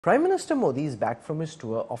Prime Minister Modi is back from his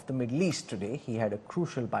tour of the Middle East today. He had a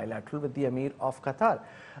crucial bilateral with the Emir of Qatar.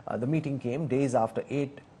 The meeting came days after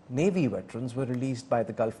 8 Navy veterans were released by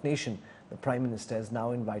the Gulf nation. The Prime Minister has now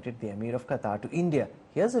invited the Emir of Qatar to India.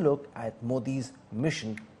 Here's a look at Modi's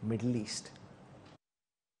mission Middle East.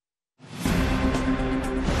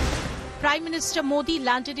 Prime Minister Modi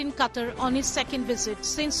landed in Qatar on his second visit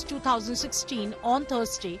since 2016 on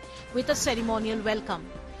Thursday with a ceremonial welcome.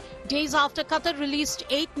 Days after Qatar released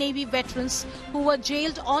 8 Navy veterans who were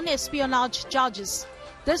jailed on espionage charges,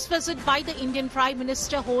 this visit by the Indian Prime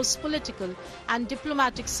Minister holds political and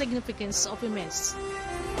diplomatic significance of immense.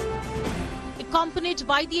 Accompanied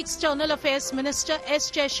by the External Affairs Minister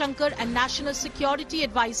S. Jaishankar and National Security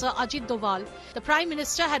Advisor Ajit Doval, the Prime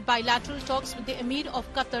Minister had bilateral talks with the Emir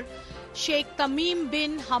of Qatar, Sheikh Tamim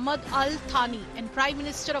bin Hamad Al Thani, and Prime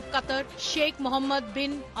Minister of Qatar, Sheikh Mohammed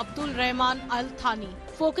bin Abdul Rahman Al Thani,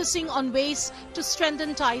 focusing on ways to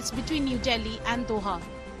strengthen ties between New Delhi and Doha.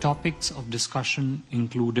 Topics of discussion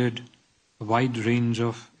included a wide range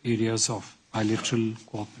of areas of bilateral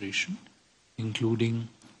cooperation, including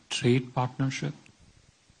trade partnership,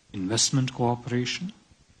 investment cooperation,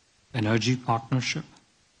 energy partnership,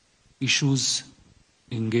 issues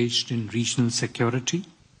engaged in regional security,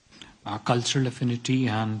 cultural affinity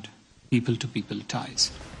and people-to-people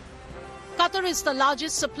ties. Qatar is the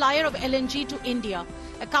largest supplier of LNG to India,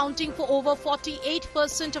 accounting for over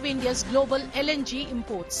 48% of India's global LNG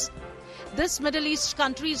imports. This Middle East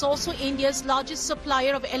country is also India's largest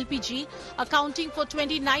supplier of LPG, accounting for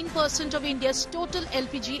 29% of India's total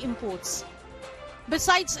LPG imports.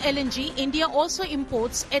 Besides LNG, India also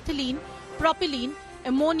imports ethylene, propylene,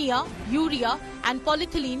 ammonia, urea and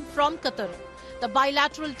polyethylene from Qatar. The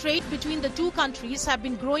bilateral trade between the two countries have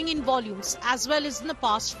been growing in volumes as well as in the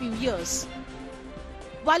past few years.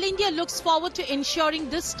 While India looks forward to ensuring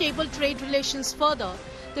this stable trade relations further,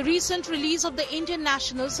 the recent release of the Indian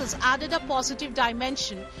nationals has added a positive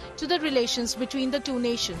dimension to the relations between the two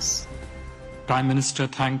nations. Prime Minister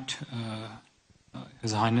thanked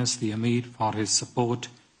His Highness the Emir for his support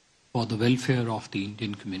for the welfare of the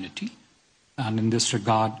Indian community, and in this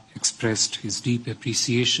regard expressed his deep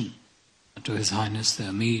appreciation to His Highness the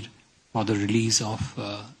Emir for the release of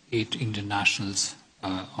 8 Indian nationals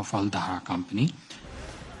of Al Dahra Company.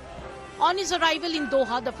 On his arrival in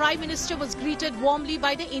Doha, the Prime Minister was greeted warmly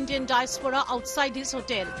by the Indian diaspora outside his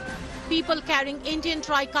hotel. People carrying Indian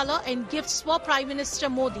tricolour and gifts for Prime Minister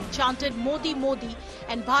Modi chanted Modi Modi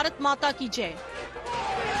and Bharat Mata Ki Jai.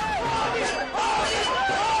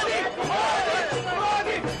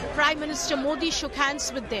 Prime Minister Modi shook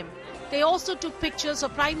hands with them. They also took pictures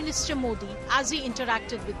of Prime Minister Modi as he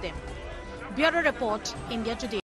interacted with them. Bureau Report, India Today.